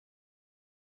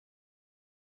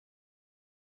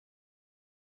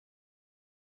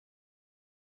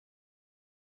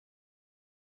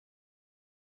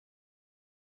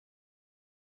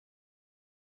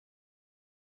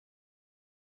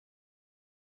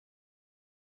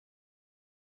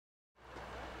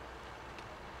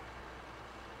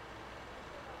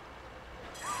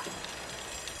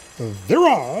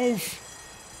thereof.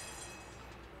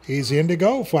 Easy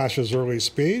Indigo flashes early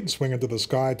speed, swinging to the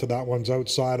sky to that one's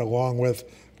outside along with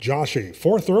Joshi.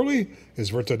 Fourth early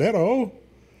is Vertadero.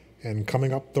 And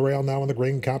coming up the rail now in the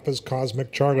green cap is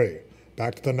Cosmic Charlie.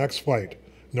 Back to the next flight.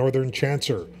 Northern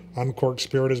Chancer. Uncorked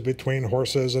Spirit is between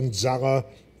Horses and Zala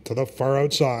to the far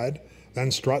outside. Then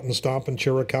Strut and Stomp and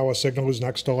Chiricahua Signal, who's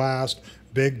next to last.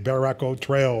 Big Bear Echo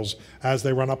trails as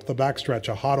they run up the backstretch.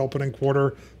 A hot opening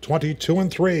quarter,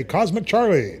 22-3. Cosmic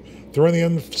Charlie throwing the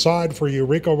inside for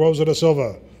Eurico Rosa da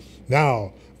Silva.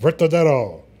 Now,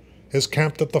 Vertadero is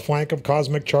camped at the flank of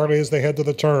Cosmic Charlie as they head to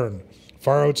the turn.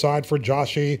 Far outside for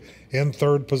Joshi in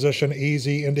third position.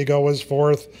 Easy Indigo is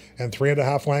fourth and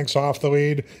 3.5 lengths off the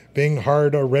lead. Being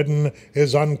hard ridden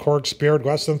is Uncorked Spirit,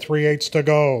 less than 3/8 to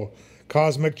go.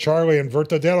 Cosmic Charlie and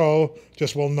Vertadero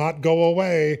just will not go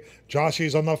away.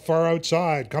 Joshi's on the far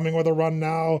outside. Coming with a run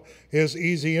now is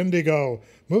Easy Indigo.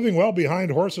 Moving well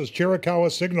behind Horses,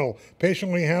 Chiricahua Signal,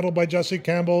 patiently handled by Jesse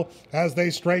Campbell as they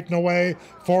straighten away.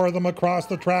 Four of them across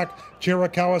the track.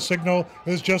 Chiricahua Signal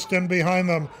is just in behind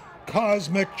them.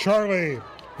 Cosmic Charlie,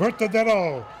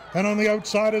 Vertadero, and on the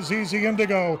outside is Easy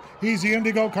Indigo. Easy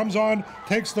Indigo comes on,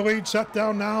 takes the lead. Set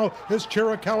down now is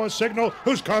Chiricahua Signal,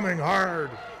 who's coming hard.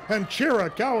 And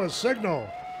Chiricahua Signal,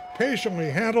 patiently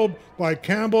handled by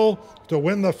Campbell to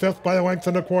win the fifth by a length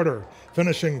and a quarter.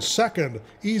 Finishing second,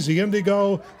 Easy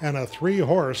Indigo, and a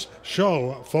 3-horse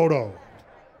show photo.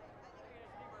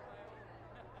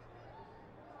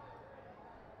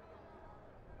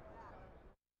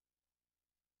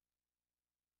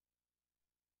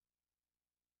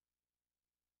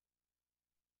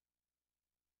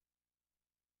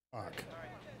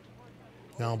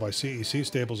 Now by CEC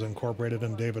Stables Incorporated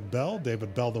and David Bell.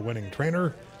 David Bell, the winning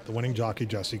trainer, the winning jockey,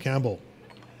 Jesse Campbell.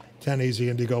 10 Easy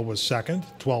Indigo was second,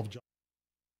 12